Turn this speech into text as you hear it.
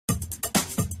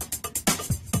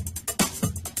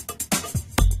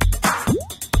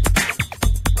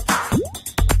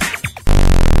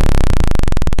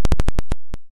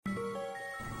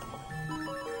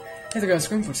Hey there guys,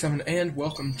 Scream47, and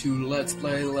welcome to Let's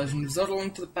Play Legend of Zelda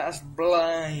Link to the Past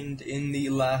Blind. In the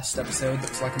last episode, that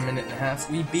was like a minute and a half,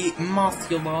 we beat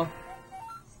Mothula.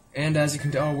 And as you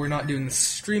can tell, we're not doing the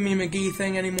Streamy McGee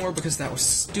thing anymore because that was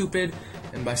stupid.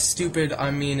 And by stupid, I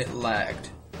mean it lagged.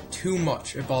 Too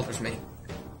much, it bothers me.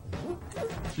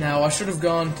 Now, I should have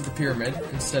gone to the pyramid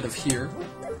instead of here,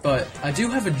 but I do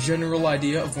have a general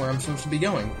idea of where I'm supposed to be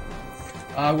going.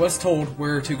 I was told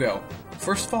where to go.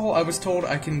 First of all, I was told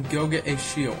I can go get a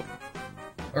shield.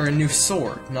 Or a new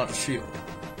sword, not a shield.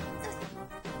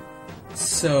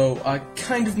 So, I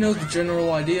kind of know the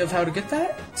general idea of how to get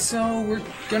that, so we're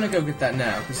gonna go get that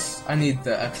now, because I need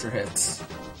the extra hits.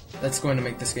 That's going to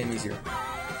make this game easier.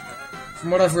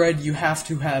 From what I've read, you have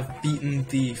to have beaten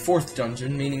the 4th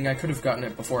dungeon, meaning I could have gotten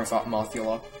it before I fought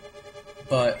Mothula.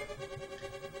 But,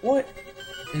 what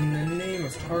in the name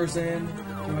of Tarzan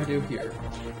do I do here?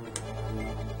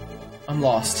 I'm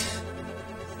lost.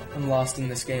 I'm lost in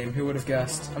this game. Who would have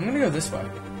guessed? I'm gonna go this way.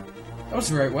 That was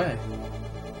the right way.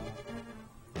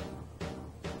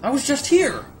 I was just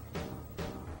here!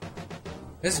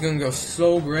 This is gonna go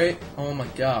so great. Oh my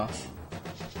gosh.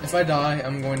 If I die,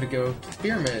 I'm going to go to the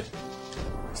pyramid.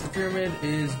 The pyramid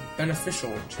is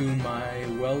beneficial to my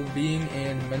well-being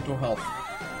and mental health.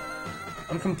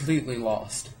 I'm completely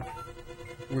lost.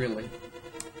 Really.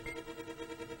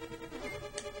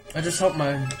 I just hope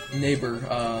my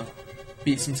neighbor,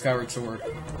 beat some Skyward Sword.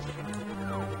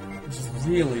 Which is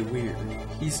really weird.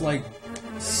 He's, like,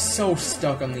 so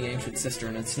stuck on the Ancient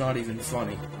Cistern, it's not even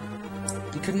funny.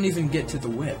 He couldn't even get to the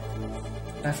whip.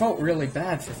 I felt really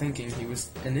bad for thinking he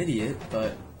was an idiot,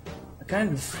 but I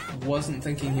kind of wasn't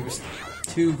thinking he was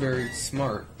too very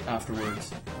smart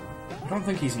afterwards. I don't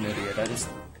think he's an idiot,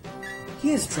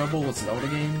 he has trouble with Zelda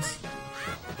games.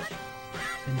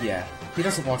 And yeah, he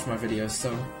doesn't watch my videos,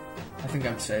 so I think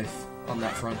I'm safe on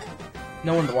that front.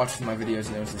 No one that watches my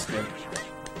videos knows this kid.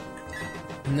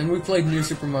 And then we played New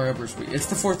Super Mario Bros. Wii. It's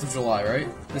the 4th of July,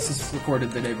 right? This is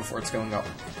recorded the day before it's going up.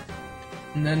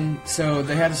 And then, so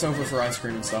they had us over for ice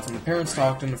cream and stuff, and the parents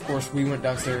talked, and of course we went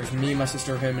downstairs, me, my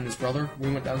sister, him, and his brother,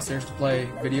 we went downstairs to play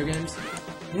video games.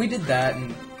 And we did that,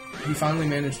 and he finally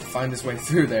managed to find his way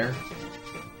through there.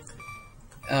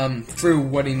 Through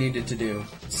what he needed to do.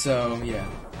 So, yeah.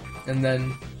 And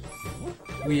then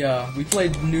we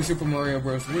played New Super Mario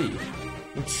Bros. Wii,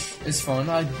 which is fun.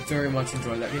 I very much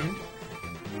enjoy that game.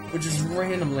 Which is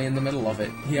randomly in the middle of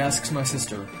it. He asks my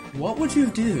sister, "What would you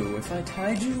do if I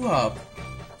tied you up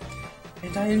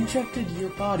and I injected your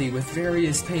body with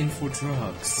various painful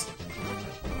drugs?"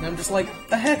 And I'm just like,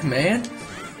 the heck, man?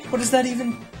 What does that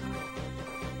even...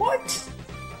 What?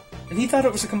 And he thought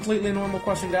it was a completely normal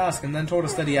question to ask, and then told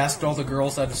us that he asked all the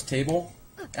girls at his table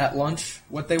at lunch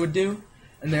what they would do,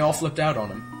 and they all flipped out on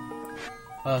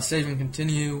him. Save and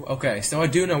continue. Okay, so I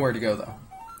do know where to go, though.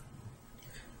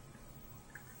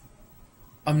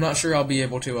 I'm not sure I'll be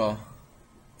able to,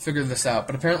 figure this out,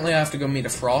 but apparently I have to go meet a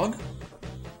frog.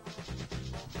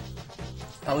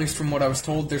 At least from what I was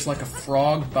told, there's like a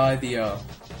frog by the,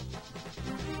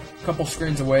 couple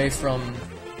screens away from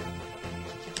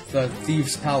the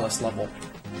Thieves' Palace level.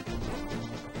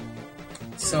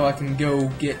 So I can go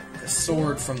get a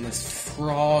sword from this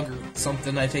frog or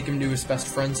something. I take him to his best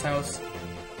friend's house.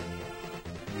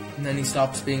 And then he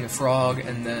stops being a frog,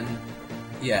 and then,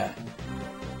 yeah.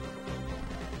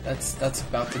 That's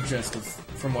about the gist of,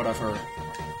 from what I've heard.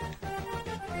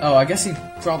 Oh, I guess he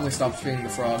probably stops being the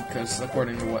frog, because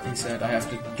according to what he said, I have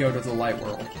to go to the light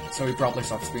world. So he probably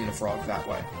stops being a frog that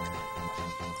way.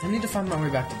 I need to find my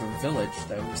way back to the village,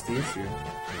 though, is the issue.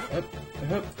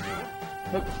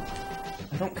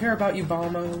 I don't care about you,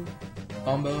 Bombo.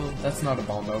 Bombo? That's not a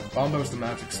Bombo. Bombo's the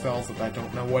magic spell that I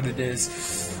don't know what it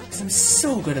is. Because I'm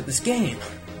so good at this game.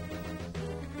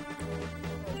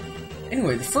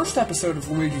 Anyway, the first episode of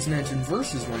Luigi's Mansion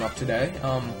Versus went up today.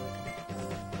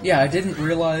 Yeah, I didn't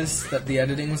realize that the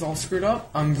editing was all screwed up.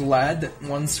 I'm glad that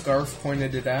one Scarf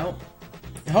pointed it out.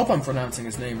 I hope I'm pronouncing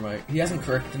his name right. He hasn't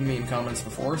corrected me in comments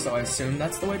before, so I assume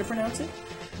that's the way to pronounce it.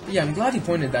 But yeah, I'm glad he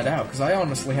pointed that out, because I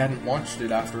honestly hadn't watched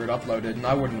it after it uploaded, and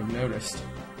I wouldn't have noticed.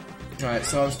 Alright,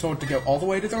 so I was told to go all the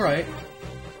way to the right,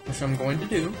 which I'm going to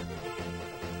do.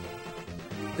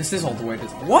 This is all the way to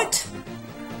the... What?!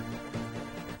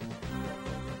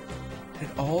 Head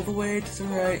all the way to the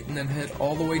right, and then head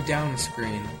all the way down the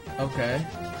screen. Okay.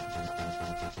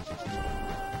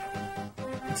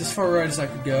 It's as far right as I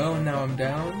could go, and now I'm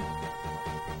down.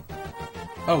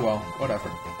 Oh well, whatever.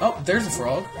 Oh, there's a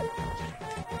frog.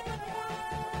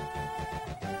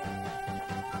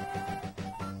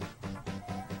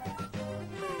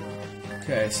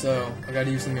 Okay, so I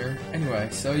gotta use the mirror. Anyway,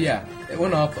 so yeah, it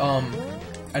went up,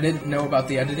 I didn't know about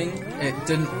the editing. It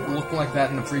didn't look like that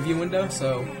in the preview window,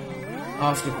 so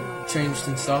I'll have to change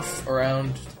some stuff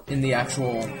around in the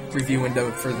actual preview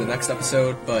window for the next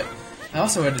episode, but I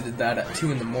also edited that at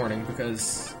 2 in the morning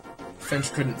because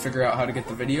Finch couldn't figure out how to get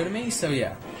the video to me, so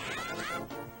yeah.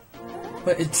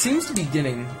 But it seems to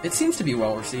be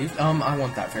well received. I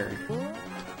want that fairy.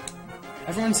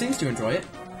 Everyone seems to enjoy it.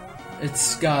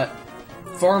 It's got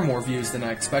far more views than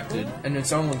I expected, and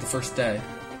it's only the first day.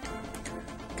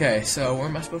 Okay, so where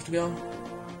am I supposed to go?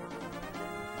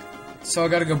 So I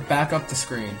gotta go back up the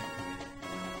screen.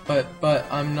 But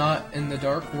I'm not in the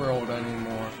dark world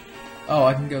anymore. Oh,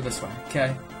 I can go this way.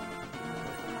 Okay.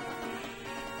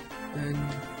 And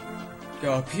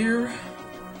go up here.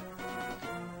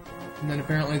 And then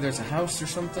apparently there's a house or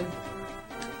something.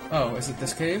 Oh, is it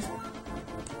this cave?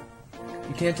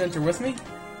 You can't enter with me?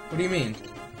 What do you mean?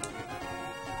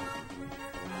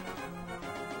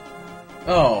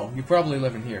 Oh, you probably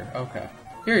live in here. Okay.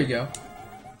 Here you go.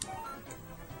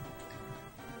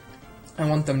 I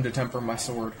want them to temper my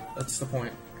sword. That's the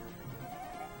point.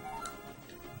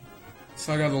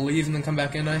 So I gotta leave and then come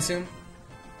back in, I assume?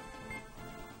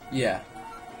 Yeah.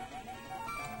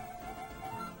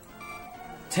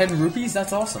 10 rupees?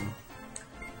 That's awesome.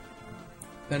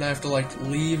 Then I have to, like,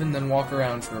 leave and then walk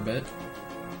around for a bit.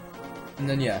 And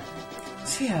then, yeah.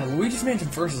 So yeah, Luigi's Mansion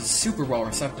Versus is super well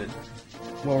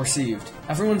received.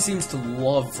 Everyone seems to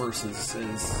love Versus,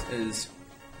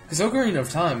 because Ocarina of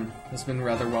Time has been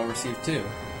rather well received too.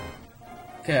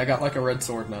 Okay, I got like a red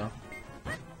sword now.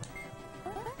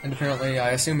 And apparently,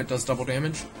 I assume it does double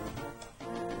damage.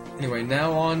 Anyway,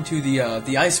 now on to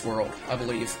the ice world, I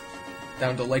believe.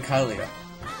 Down to Lake Hylia.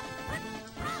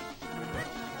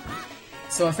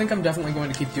 So I think I'm definitely going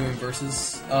to keep doing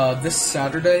Versus. This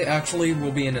Saturday, actually,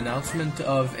 will be an announcement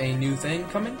of a new thing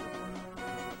coming.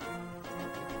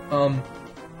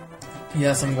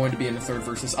 Yes, I'm going to be in the third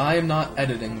Versus. I am not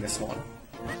editing this one.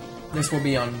 This will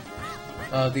be on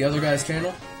the other guy's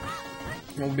channel.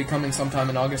 It will be coming sometime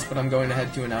in August, but I'm going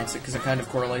ahead to announce it because it kind of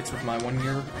correlates with my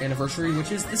 1-year anniversary, which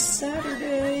is this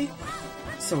Saturday.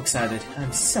 So excited.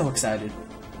 I'm so excited.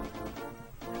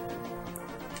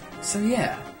 So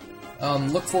yeah.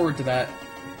 Look forward to that.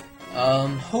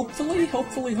 Hopefully,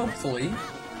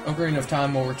 Ocarina of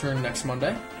Time will return next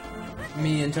Monday.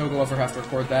 Me and Togolover have to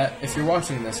record that. If you're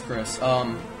watching this, Chris,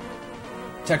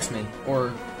 text me,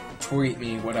 or tweet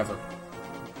me, whatever.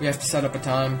 We have to set up a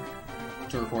time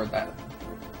to record that.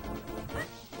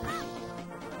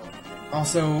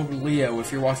 Also, Leo,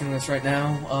 if you're watching this right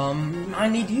now, I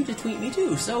need you to tweet me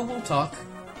too, so we'll talk.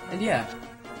 And yeah.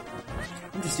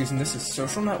 I'm just using this as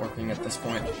social networking at this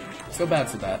point. I feel bad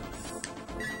for that.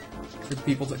 For the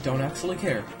people that don't actually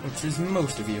care, which is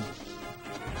most of you.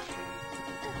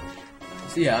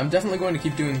 So yeah, I'm definitely going to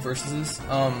keep doing Versuses.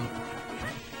 The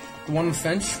one with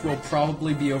Finch will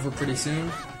probably be over pretty soon.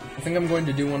 I think I'm going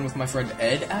to do one with my friend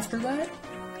Ed after that.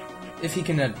 If he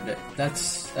can edit it.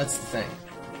 That's the thing.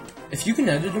 If you can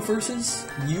edit a Versus,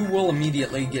 you will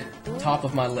immediately get top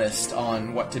of my list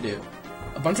on what to do.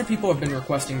 A bunch of people have been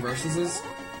requesting Versuses.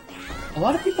 A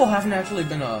lot of people haven't actually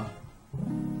been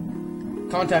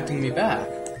contacting me back.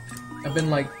 I've been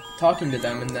like talking to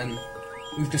them and then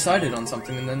we've decided on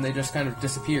something and then they just kind of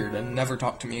disappeared and never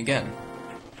talked to me again.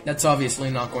 That's obviously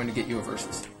not going to get you a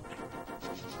Versus.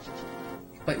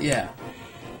 But yeah,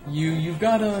 you've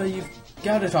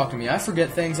gotta talk to me. I forget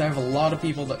things. I have a lot of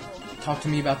people that talk to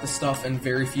me about this stuff and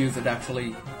very few that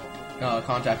actually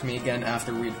contact me again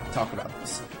after we talk about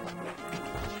this.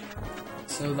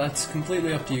 So that's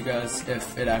completely up to you guys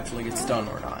if it actually gets done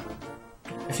or not.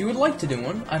 If you would like to do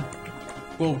one, I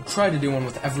will try to do one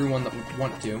with everyone that would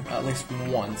want to, at least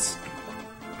once.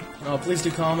 Please do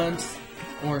comment,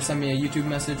 or send me a YouTube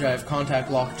message. I have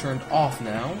contact lock turned off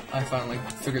now. I finally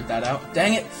figured that out.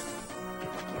 Dang it!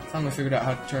 Finally figured out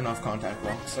how to turn off contact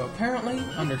lock. So apparently,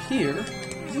 under here,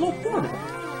 is a little portal.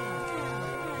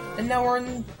 And now we're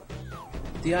in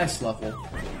the ice level.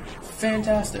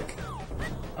 Fantastic.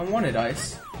 I wanted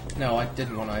ice. No, I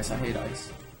didn't want ice. I hate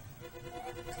ice.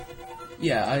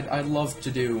 Yeah, I'd love to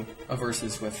do a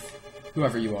Versus with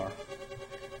whoever you are.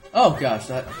 Oh gosh,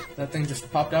 that thing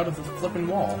just popped out of the flippin'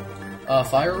 wall.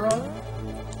 Fire Rod?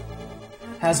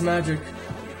 Has magic.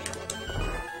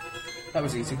 That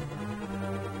was easy.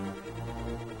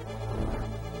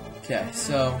 Okay,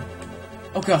 so...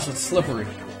 Oh gosh, it's slippery.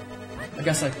 I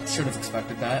guess I should have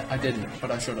expected that. I didn't,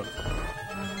 but I should have.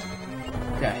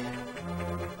 Okay.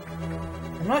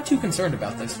 I'm not too concerned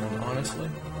about this one, honestly.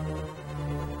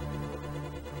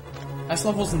 Ice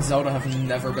levels in Zelda have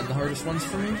never been the hardest ones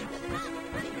for me.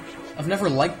 I've never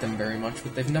liked them very much,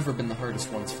 but they've never been the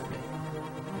hardest ones for me.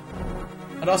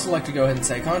 I'd also like to go ahead and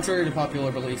say, contrary to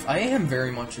popular belief, I am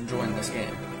very much enjoying this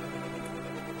game.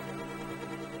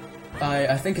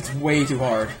 I think it's way too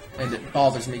hard, and it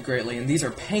bothers me greatly, and these are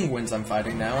penguins I'm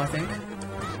fighting now, I think.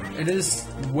 It is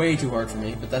way too hard for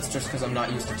me, but that's just because I'm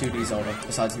not used to 2D Zelda,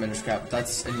 besides Minish Cap.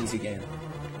 That's an easy game.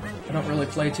 I don't really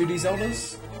play 2D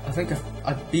Zeldas. I think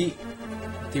I beat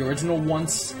the original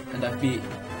once, and I beat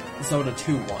Zelda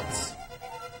 2 once.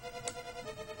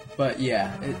 But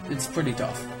yeah, it's pretty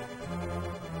tough.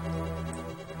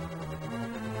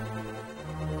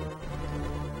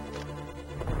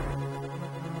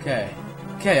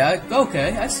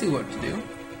 Okay, I see what to do.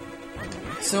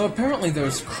 So apparently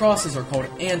those crosses are called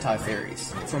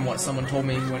anti-fairies, from what someone told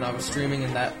me when I was streaming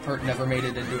and that part never made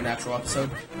it into an actual episode.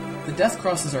 The death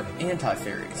crosses are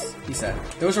anti-fairies, he said.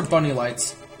 Those are bunny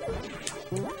lights.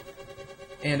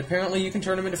 And apparently you can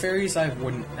turn them into fairies. I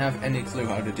wouldn't have any clue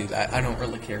how to do that. I don't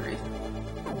really care either.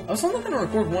 I was only going to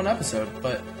record one episode,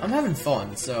 but I'm having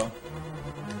fun, so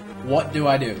what do?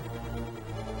 I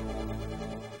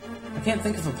can't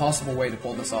think of a possible way to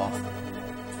pull this off.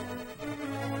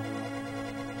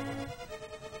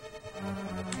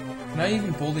 Can I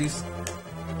even pull these?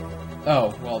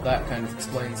 Oh, well, that kind of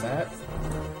explains that.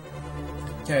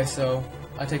 Okay, so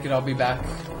I take it I'll be back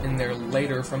in there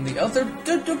later from the other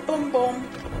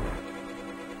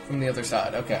from the other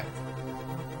side. Okay.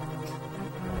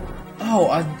 Oh,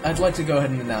 I'd like to go ahead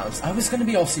and announce. I was going to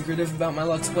be all secretive about my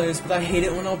Let's Plays, but I hate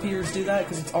it when LPers do that,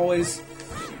 because it's always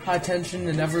high tension,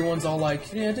 and everyone's all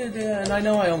like, yeah, and I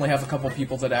know I only have a couple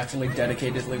people that actually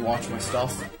dedicatedly watch my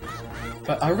stuff,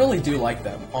 but I really do like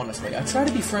them, honestly. I try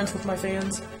to be friends with my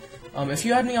fans. If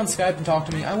you add me on Skype and talk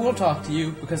to me, I will talk to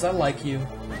you, because I like you.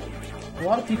 A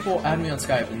lot of people add me on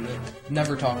Skype and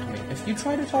never talk to me. If you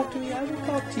try to talk to me, I will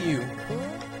talk to you.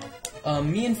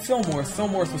 Me and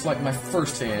Philmorth was like my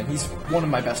first fan. He's one of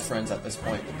my best friends at this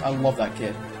point. I love that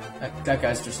kid. That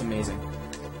guy's just amazing.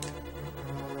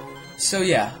 So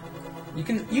yeah, you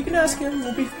can ask him.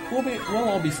 We'll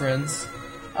all be friends.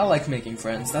 I like making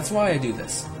friends. That's why I do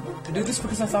this. I do this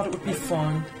because I thought it would be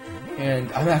fun,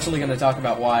 and I'm actually going to talk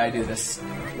about why I do this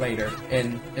later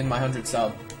in my 100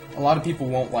 sub. A lot of people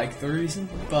won't like the reason,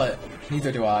 but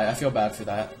neither do I. I feel bad for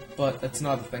that, but that's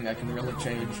not a thing I can really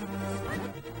change.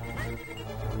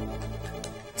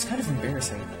 It's kind of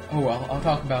embarrassing. Oh well, I'll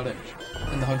talk about it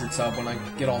in the 100 sub when I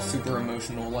get all super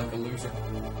emotional like a loser.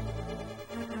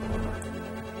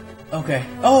 Okay.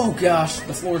 Oh gosh,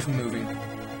 the floor's moving.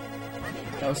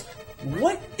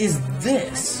 What is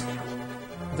this?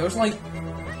 Those like...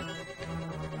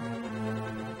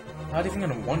 Not even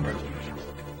gonna wonder.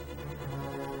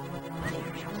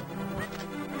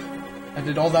 I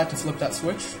did all that to flip that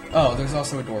switch? Oh, there's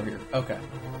also a door here. Okay.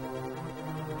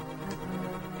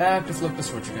 Back to flip the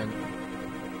switch again.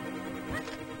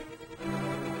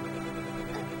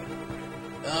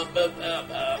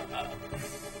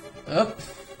 Up.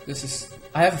 This is...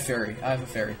 I have a fairy.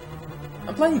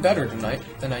 I'm playing better tonight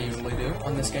than I usually do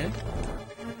on this game.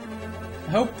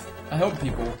 I hope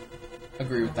people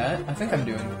agree with that. I think I'm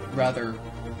doing rather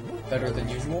better than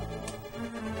usual.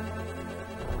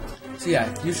 So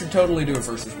yeah, you should totally do a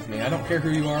versus with me. I don't care who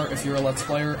you are. If you're a Let's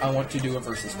Player, I want to do a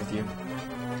versus with you.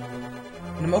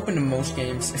 And I'm open to most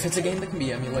games. If it's a game that can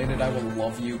be emulated, I will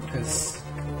love you, because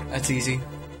that's easy.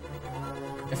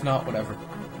 If not, whatever.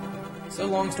 So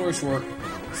long story short,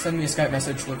 send me a Skype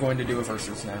message. We're going to do a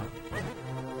versus now.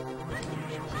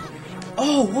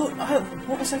 Oh,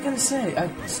 what was I gonna say? I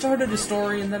started a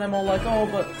story and then I'm all like, oh,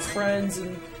 but friends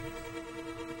and...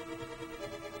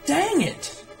 Dang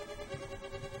it!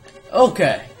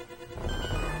 Okay.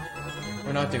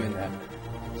 We're not doing that.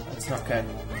 That's not okay.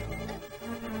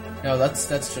 No, that's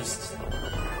just...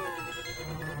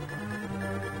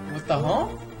 What the huh?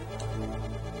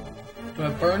 Do I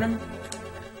burn him?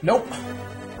 Nope.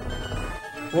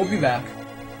 We'll be back.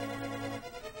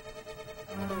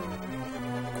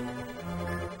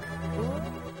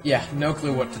 Yeah, no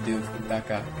clue what to do with that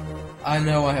guy. I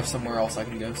know I have somewhere else I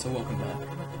can go, so we'll come back.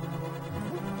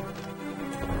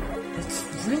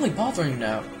 It's really bothering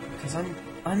now, because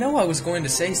I know I was going to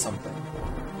say something.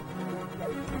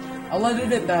 I'll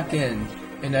edit it back in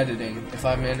editing if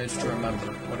I manage to remember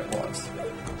what it was.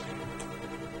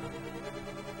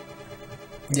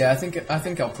 Yeah, I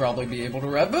think I'll probably be able to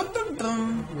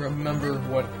remember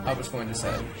what I was going to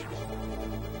say.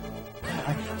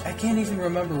 I can't even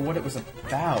remember what it was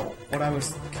about, what I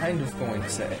was kind of going to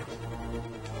say.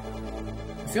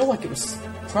 I feel like it was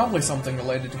probably something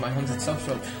related to my 100 sub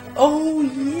special. Oh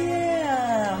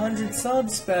yeah! 100 sub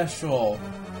special!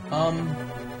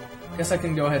 Guess I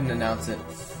can go ahead and announce it,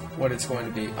 what it's going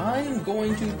to be. I'm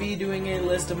going to be doing a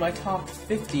list of my top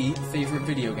 50 favorite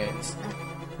video games.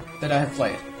 that I have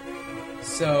played.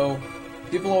 So,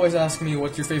 people always ask me,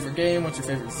 what's your favorite game? What's your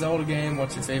favorite Zelda game?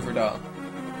 What's your favorite,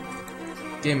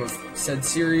 game of said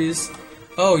series?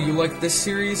 Oh, you like this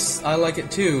series? I like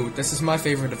it too. This is my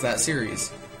favorite of that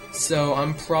series. So,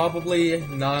 I'm probably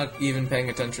not even paying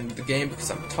attention to the game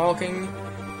because I'm talking,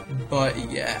 but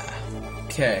yeah.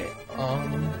 Okay,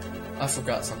 I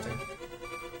forgot something.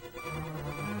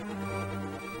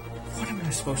 What am I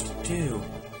supposed to do?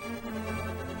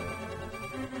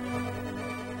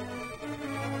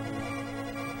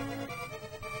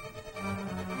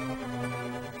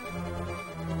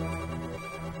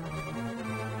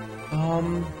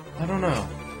 I don't know.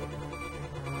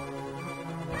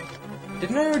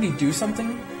 Didn't I already do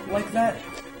something like that?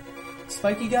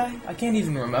 Spiky guy? I can't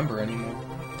even remember anymore.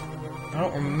 I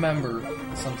don't remember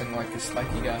something like a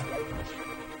spiky guy.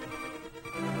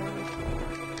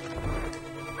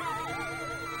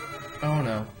 Oh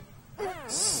no.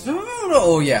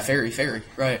 Oh yeah, fairy.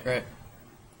 Right.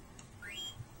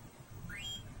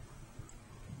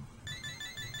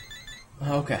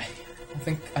 Okay.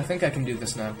 I think I can do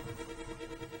this now.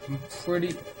 I'm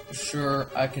pretty sure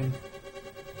I can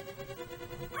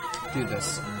do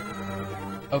this.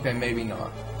 Okay, maybe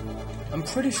not. I'm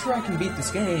pretty sure I can beat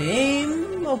this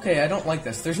game. Okay, I don't like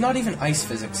this. There's not even ice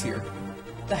physics here.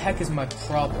 What the heck is my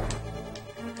problem?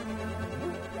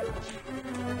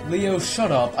 Leo,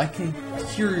 shut up. I can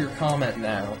hear your comment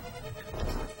now.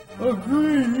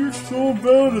 Green, you're so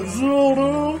bad at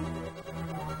Zelda.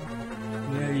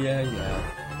 Yeah.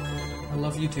 I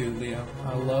love you too, Leo.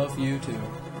 I love you too.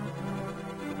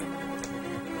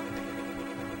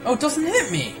 Oh, it doesn't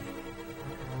hit me!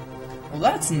 Well,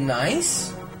 that's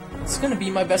nice. It's gonna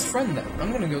be my best friend then.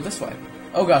 I'm gonna go this way.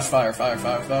 Oh gosh, fire.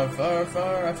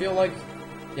 I feel like...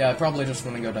 Yeah, I probably just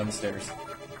want to go down the stairs.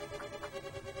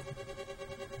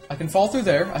 I can fall through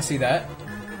there. I see that.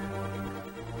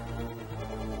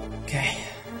 Okay.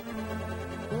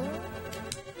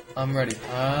 I'm ready.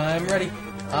 I'm ready.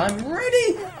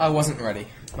 I wasn't ready.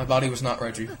 My body was not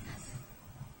ready.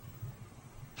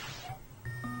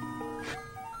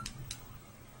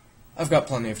 I've got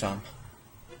plenty of time.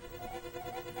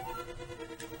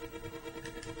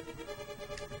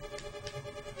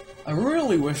 I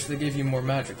really wish they gave you more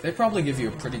magic. They probably give you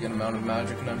a pretty good amount of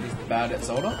magic and I'm just bad at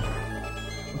Zelda.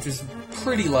 Which is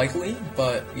pretty likely,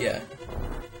 but yeah.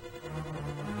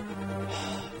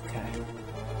 Okay.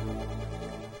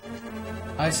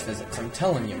 Ice physics, I'm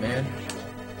telling you, man.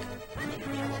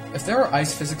 If there are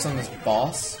ice physics on this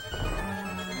boss,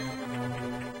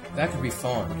 that could be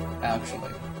fun,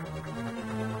 actually.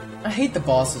 I hate the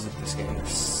bosses of this game. They're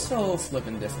so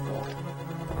flippin' difficult.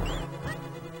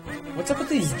 What's up with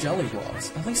these jelly blocks?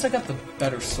 At least I got the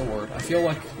better sword. I feel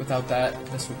like without that,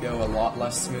 this would go a lot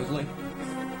less smoothly.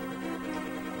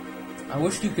 I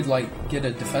wish you could, like, get a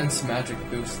defense magic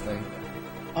boost thing.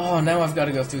 Oh, now I've got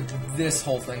to go through this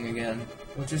whole thing again.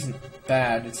 Which isn't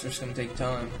bad, it's just gonna take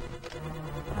time.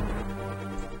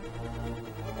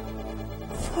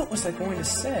 What was I going to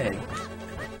say?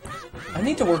 I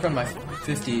need to work on my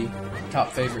 50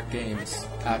 top favorite games,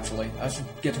 actually. I should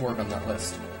get to work on that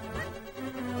list.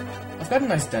 I've got a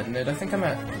nice dent in it. I think I'm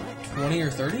at 20 or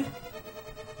 30?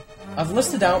 I've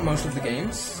listed out most of the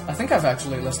games. I think I've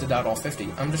actually listed out all 50.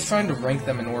 I'm just trying to rank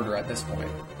them in order at this point.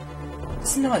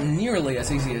 It's not nearly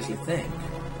as easy as you think.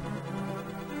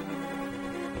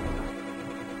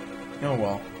 Oh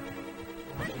well.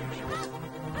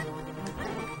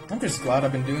 I'm just glad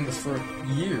I've been doing this for a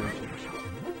year.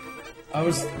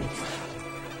 I'm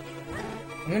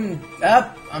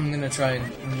gonna try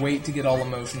and wait to get all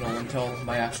emotional until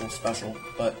my actual special,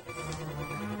 but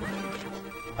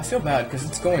I feel bad because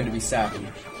it's going to be sappy.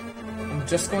 I'm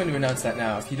just going to announce that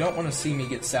now. If you don't want to see me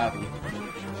get sappy,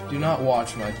 do not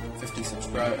watch my 50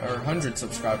 subscriber or 100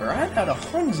 subscriber. I'm at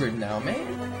 100 now,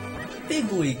 man.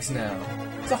 Big leagues now.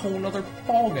 It's a whole nother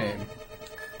ball game.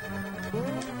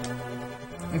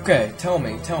 Okay, tell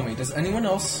me, does anyone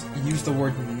else use the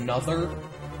word "nother"?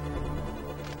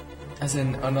 As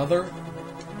in another?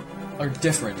 Or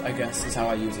different, I guess, is how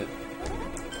I use it.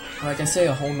 Like, I say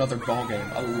a whole nother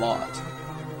ballgame a lot.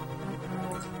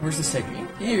 Where's this take me?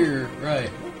 Here, right.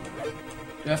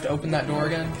 Do I have to open that door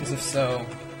again? Because if so,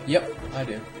 yep, I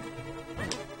do.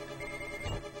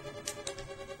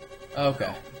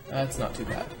 Okay, that's not too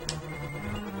bad.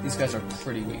 These guys are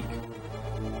pretty weak.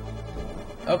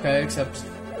 Okay, except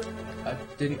I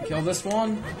didn't kill this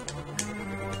one.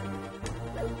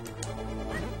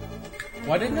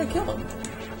 Why didn't I kill him?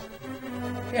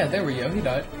 Yeah, there we go, he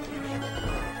died.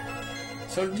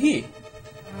 So did he.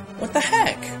 What the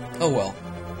heck? Oh well.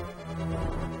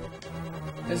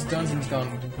 This dungeon's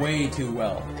gone way too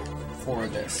well. for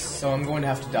this, so I'm going to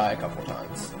have to die a couple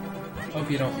times. Hope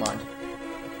you don't mind.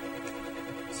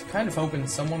 Just kind of hoping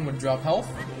someone would drop health.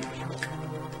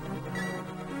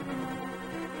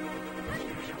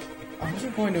 I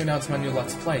wasn't going to announce my new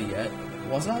Let's Play yet,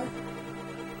 was I?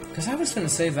 Because I was going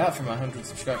to save that for my 100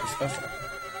 subscriber special.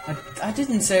 I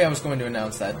didn't say I was going to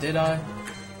announce that, did I?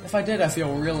 If I did, I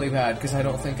feel really bad, because I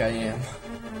don't think I am.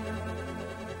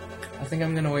 I think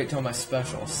I'm going to wait till my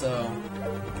special, so...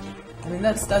 I mean,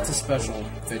 that's a special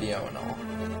video and all.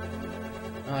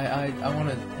 I want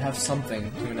to have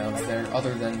something to announce there,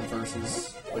 other than the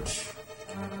verses, which...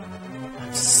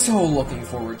 I'm so looking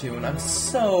forward to, and I'm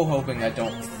so hoping I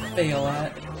don't fail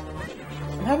at.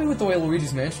 I'm happy with the way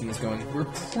Luigi's Mansion is going. We're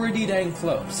pretty dang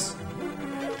close.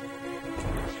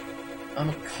 I'm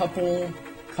a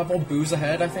couple boos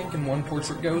ahead, I think, in one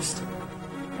Portrait Ghost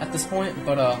at this point,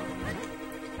 but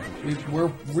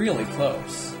we're really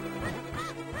close.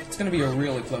 It's going to be a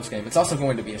really close game. It's also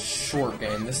going to be a short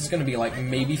game. This is going to be like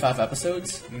maybe 5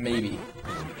 episodes, maybe.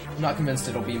 I'm not convinced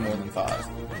it'll be more than 5.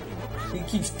 He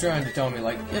keeps trying to tell me,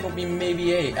 like, it'll be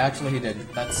maybe 8. Actually, he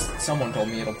didn't. Someone told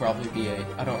me it'll probably be 8.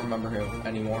 I don't remember who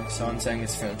anymore, so I'm saying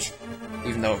it's Finch.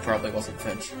 Even though it probably wasn't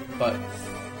Finch. But,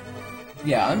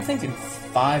 yeah, I'm thinking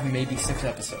 5, maybe 6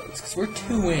 episodes. Because we're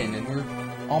 2 in, and we're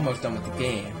almost done with the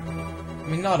game. I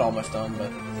mean, not almost done, but,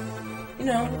 you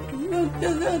know,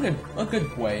 a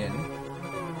good way in.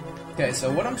 Okay,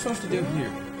 so what I'm supposed to do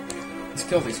here is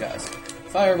kill these guys.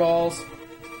 Fireballs.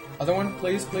 Other one,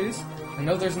 please, please. I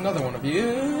know there's another one of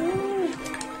you.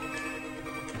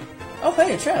 Oh,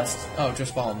 hey, a chest. Oh,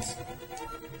 just bombs.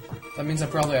 That means I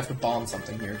probably have to bomb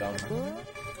something here, don't I?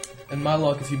 And my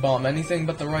luck, if you bomb anything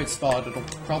but the right spot, it'll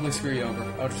probably screw you over.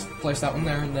 I'll just place that one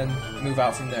there and then move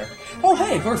out from there. Oh,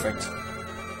 hey, perfect.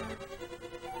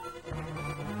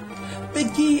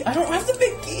 Big key. I don't have the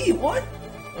big key. What?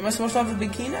 Am I supposed to have the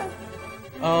big key now?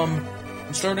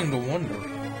 I'm starting to wonder.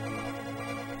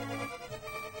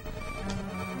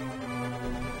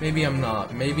 Maybe I'm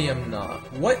not. Maybe I'm not.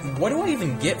 What do I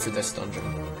even get for this dungeon?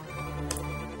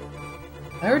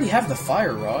 I already have the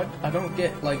fire rod. I don't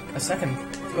get, like, a second...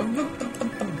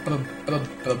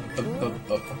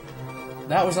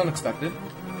 That was unexpected.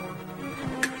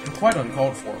 And quite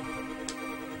uncalled for.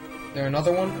 There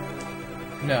another one?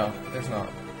 No, there's not.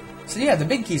 So yeah, the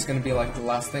big key's gonna be, like, the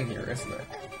last thing here, isn't it?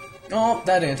 Oh,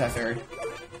 that anti-fairy.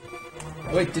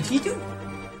 Wait, did he do...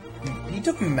 He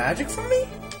took magic from me?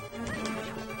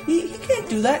 He can't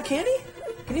do that, can he?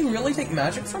 Can he really take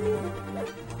magic from you?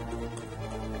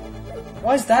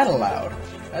 Why is that allowed?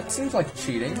 That seems like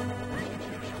cheating.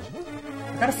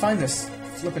 I gotta find this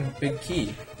flippin' big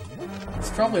key.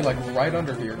 It's probably like right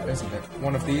under here, isn't it?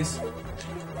 One of these?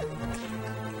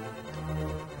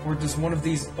 Or does one of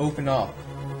these open up?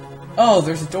 Oh,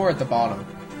 there's a door at the bottom.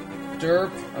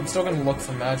 Derp. I'm still gonna look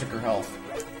for magic or health.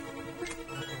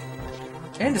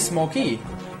 And a small key.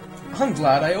 I'm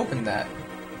glad I opened that.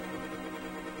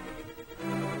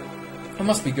 I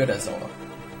must be good at Zelda.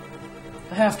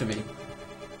 I have to be.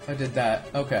 If I did that.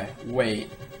 Okay,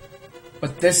 wait.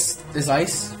 But this is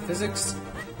ice physics?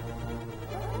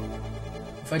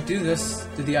 If I do this,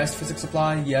 do the ice physics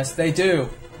apply? Yes, they do.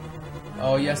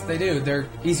 Oh, yes, they do. They're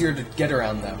easier to get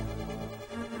around, though.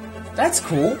 That's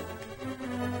cool.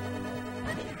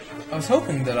 I was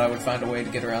hoping that I would find a way to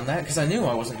get around that, because I knew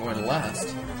I wasn't going to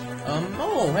last.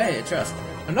 Oh, hey, a chest.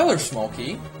 Another small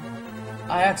key.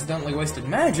 I accidentally wasted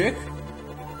magic.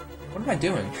 What am I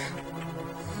doing?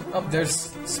 Oh,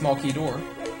 there's small key door.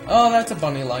 Oh, that's a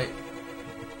bunny light.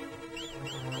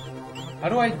 How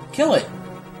do I kill it?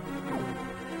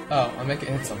 Oh, I make it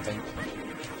hit something.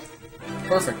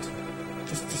 Perfect.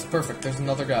 Just perfect. There's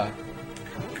another guy.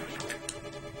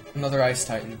 Another Ice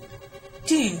Titan.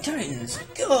 Teen Titans,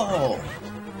 go!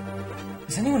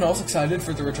 Is anyone else excited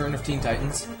for the return of Teen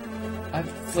Titans? I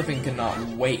flipping cannot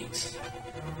wait.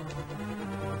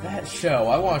 That show,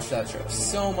 I watched that show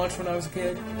so much when I was a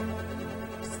kid.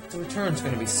 The return's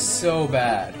gonna be so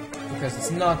bad, because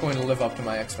it's not going to live up to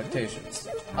my expectations.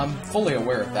 I'm fully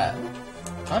aware of that.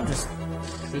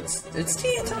 It's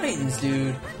Teen Titans,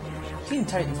 dude. Teen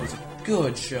Titans was a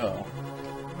good show.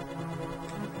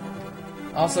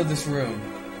 Also, this room.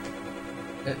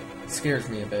 It scares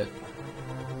me a bit.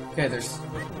 Okay, there's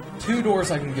 2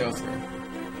 doors I can go through.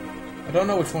 I don't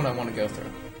know which one I want to go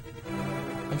through.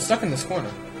 I'm stuck in this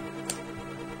corner.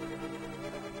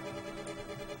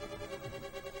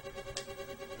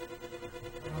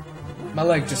 My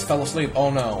leg just fell asleep. Oh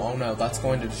no, that's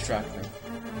going to distract me.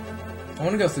 I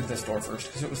want to go through this door first,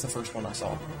 because it was the first one I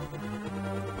saw.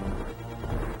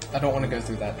 I don't want to go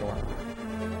through that door.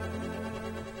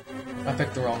 I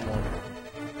picked the wrong one.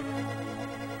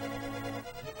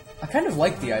 I kind of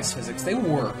like the ice physics. They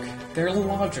work. They're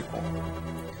logical.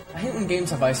 I hate when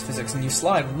games have ice physics and you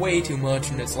slide way too much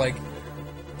and it's like,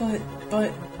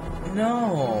 but,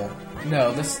 no.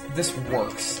 No, this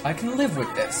works. I can live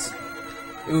with this.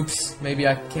 Oops, maybe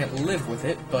I can't live with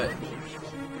it, but...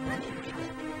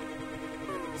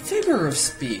 Figure of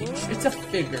speech. It's a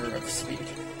figure of speech.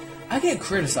 I get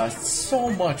criticized so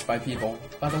much by people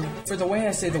for the way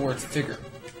I say the word figure.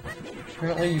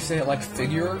 Apparently you say it like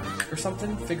figure or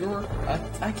something? Figure?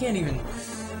 I can't even...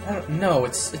 I don't know,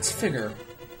 it's figure.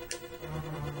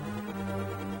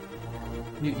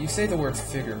 You say the word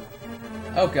figure.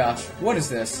 Oh gosh, what is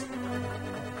this?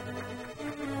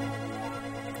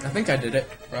 I think I did it,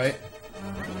 right?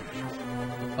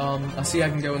 I see I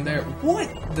can go in there.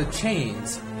 What? The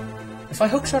chains. If I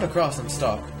hookshot across, I'm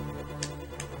stuck.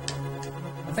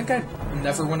 I think I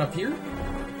never went up here?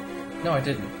 No, I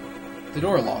didn't. The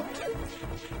door locked.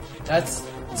 That's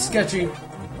sketchy.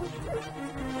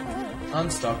 I'm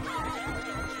stuck.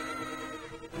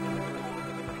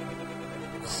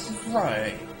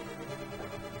 Right.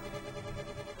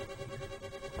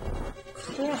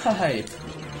 Cripe.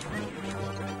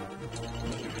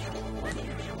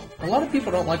 A lot of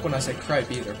people don't like when I say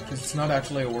cripe either, because it's not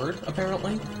actually a word,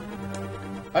 apparently.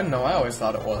 I don't know, I always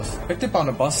thought it was. Picked Up on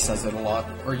a Bus says it a lot,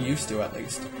 or used to at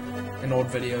least, in old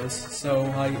videos, so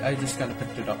I just kind of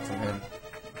picked it up from him.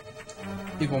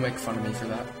 People make fun of me for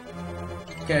that.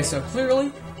 Okay, so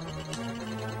clearly,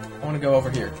 I want to go over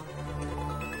here.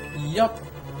 Yup.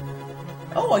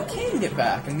 Oh, I can get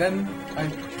back, and then I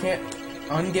can't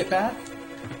un-get back?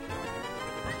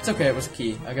 It's okay, it was a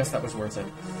key. I guess that was worth it.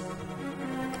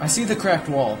 I see the cracked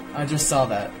wall. I just saw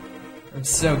that. I'm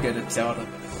so good at Zelda.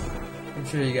 I'm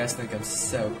sure you guys think I'm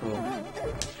so cool.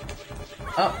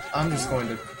 Oh, I'm just going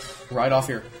to ride off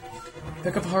here.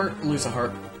 Pick up a heart, lose a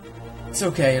heart. It's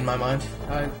okay in my mind.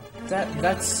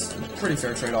 That's a pretty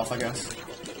fair trade-off, I guess.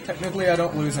 Technically, I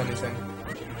don't lose anything.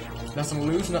 Nothing to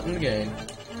lose, nothing to gain.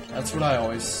 That's what I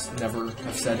always never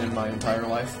have said in my entire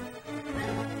life.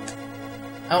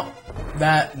 Oh,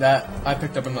 I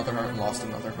picked up another heart and lost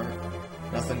another heart.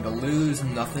 Nothing to lose,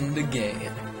 nothing to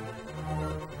gain.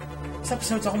 This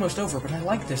episode's almost over, but I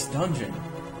like this dungeon.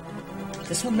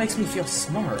 This one makes me feel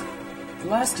smart. The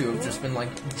last two have just been, like,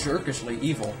 jerkishly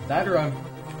evil. That or I've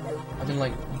been,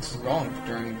 like, drunk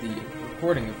during the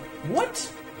recording of...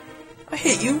 What? I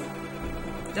hate you.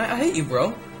 I hate you,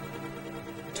 bro.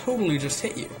 Totally just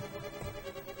hit you.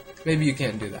 Maybe you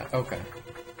can't do that. Okay.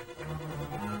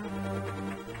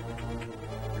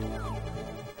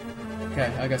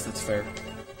 Okay, I guess that's fair.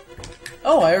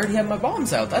 Oh, I already have my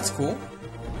bombs out. That's cool.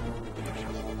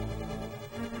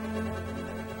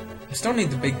 I still need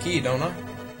the big key, don't I?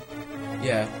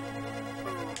 Yeah.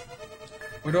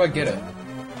 Where do I get it?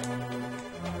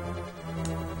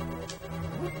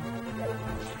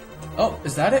 Oh,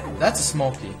 is that it? That's a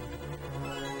small key.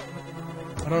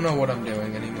 I don't know what I'm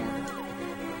doing anymore.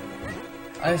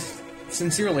 I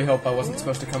sincerely hope I wasn't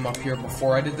supposed to come up here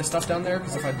before I did the stuff down there,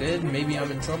 because if I did, maybe I'm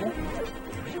in trouble.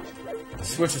 The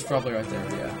switch is probably right there,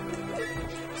 yeah.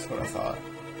 That's what I thought.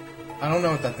 I don't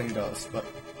know what that thing does, but...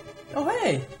 Oh,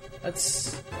 hey!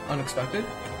 That's unexpected.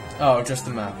 Oh, just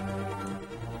the map.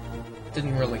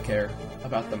 Didn't really care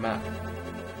about the map.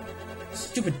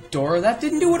 Stupid door, that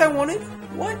didn't do what I wanted?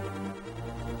 What?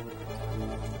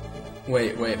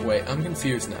 Wait, I'm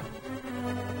confused now.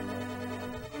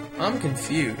 I'm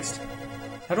confused.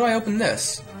 How do I open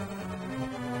this?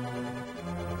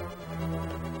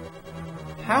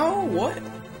 How? What?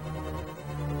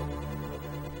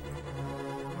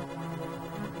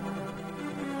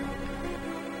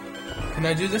 Can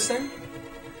I do this thing?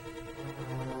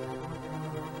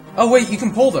 Oh wait, you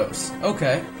can pull those.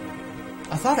 Okay.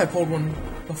 I thought I pulled one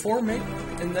before, maybe,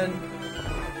 and then...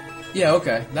 Yeah,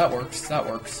 okay, that works, that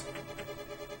works.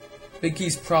 Big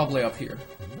key's probably up here.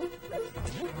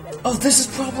 Oh, this is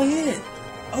probably it!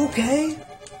 Okay!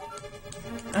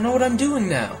 I know what I'm doing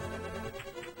now.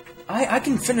 I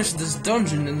can finish this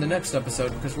dungeon in the next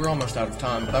episode because we're almost out of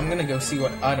time, but I'm gonna go see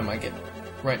what item I get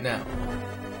right now.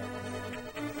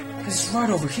 Because it's right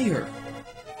over here.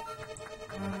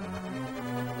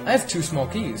 I have 2 small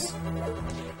keys.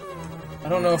 I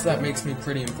don't know if that makes me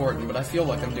pretty important, but I feel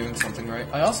like I'm doing something right.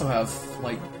 I also have,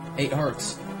 like, 8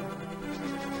 hearts.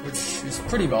 Which is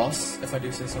pretty boss, if I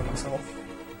do say so myself.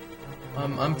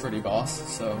 I'm pretty boss,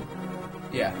 so...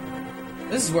 Yeah.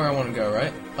 This is where I want to go,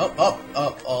 right? Up,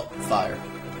 fire.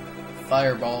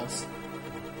 Fireballs.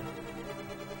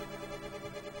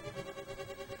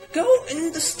 Go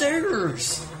in the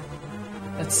stairs!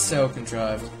 That's so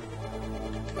contrived.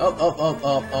 Up.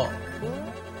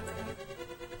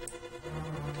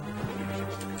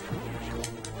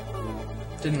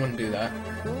 Didn't want to do that.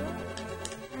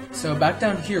 So back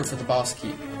down here for the boss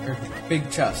key. Or big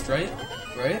chest, right?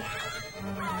 Right?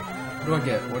 What do I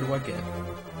get? What do I get?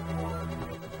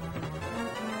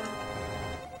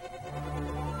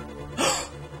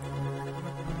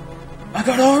 I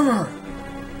got armor!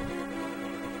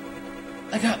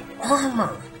 I got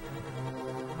armor!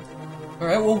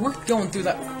 Alright, well, we're going through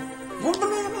that.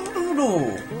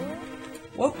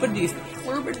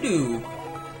 Whoopity-flurba-doo.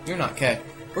 You're not K.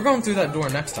 We're going through that door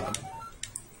next time.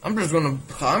 I'm gonna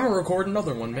record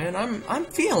another one, man. I'm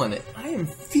feeling it. I am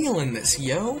feeling this,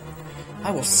 yo.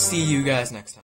 I will see you guys next time.